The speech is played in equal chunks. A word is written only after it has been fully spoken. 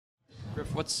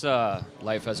Griff, what's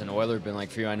life as an Oiler been like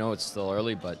for you? I know it's still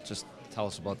early, but just tell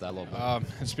us about that a little bit.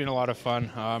 It's been a lot of fun.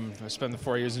 I spent the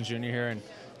 4 years in junior here and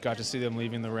got to see them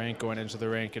leaving the rink, going into the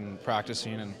rink, and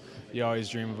practicing. And you always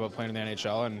dream about playing in the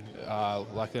NHL. And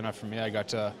luckily enough for me, I got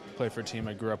to play for a team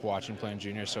I grew up watching playing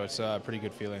junior. So it's a pretty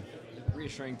good feeling.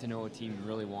 Reassuring to know a team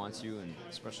really wants you, and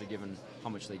especially given how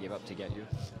much they gave up to get you.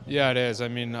 Yeah, it is. I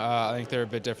mean, I think they're a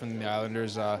bit different than the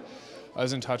Islanders. I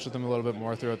was in touch with them a little bit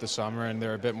more throughout the summer, and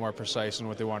they're a bit more precise in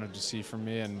what they wanted to see from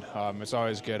me. And it's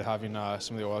always good having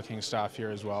some of the Oil King staff here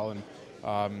as well. And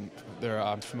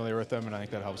I'm familiar with them, and I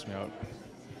think that helps me out.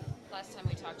 Last time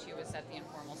we talked to you was at the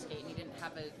informal skate, and you didn't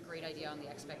have a great idea on the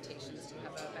expectations. Do you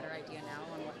have a better idea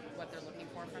now on what they're looking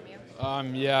for from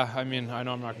you? Yeah, I mean, I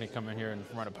know I'm not going to come in here and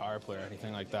run a power play or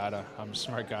anything like that. I'm a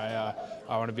smart guy.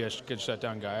 I want to be a good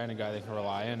shutdown guy and a guy they can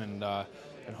rely on,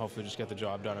 and hopefully just get the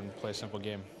job done and play a simple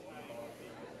game.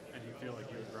 And you feel like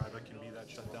you and Greiva can be that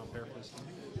shutdown pair for this team?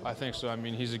 I think so. I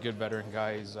mean, he's a good veteran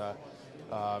guy. He's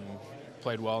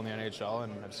played well in the NHL,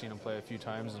 and I've seen him play a few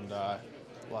times, and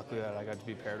luckily that I got to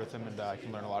be paired with him, and I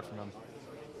can learn a lot from him.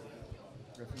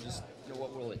 Griffin, just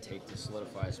what will it take to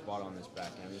solidify a spot on this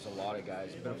back end? There's a lot of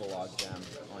guys, a bit of a logjam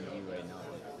on you right now,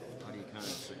 but how do you kind of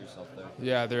assert yourself there?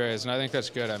 Yeah, there is, and I think that's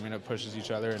good. I mean, it pushes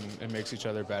each other and it makes each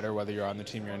other better, whether you're on the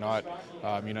team or not.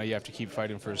 You have to keep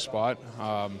fighting for a spot.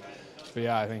 But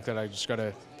yeah, I think that I just got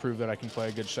to prove that I can play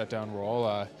a good shutdown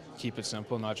role, keep it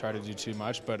simple, not try to do too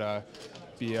much, but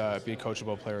be a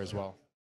coachable player as well.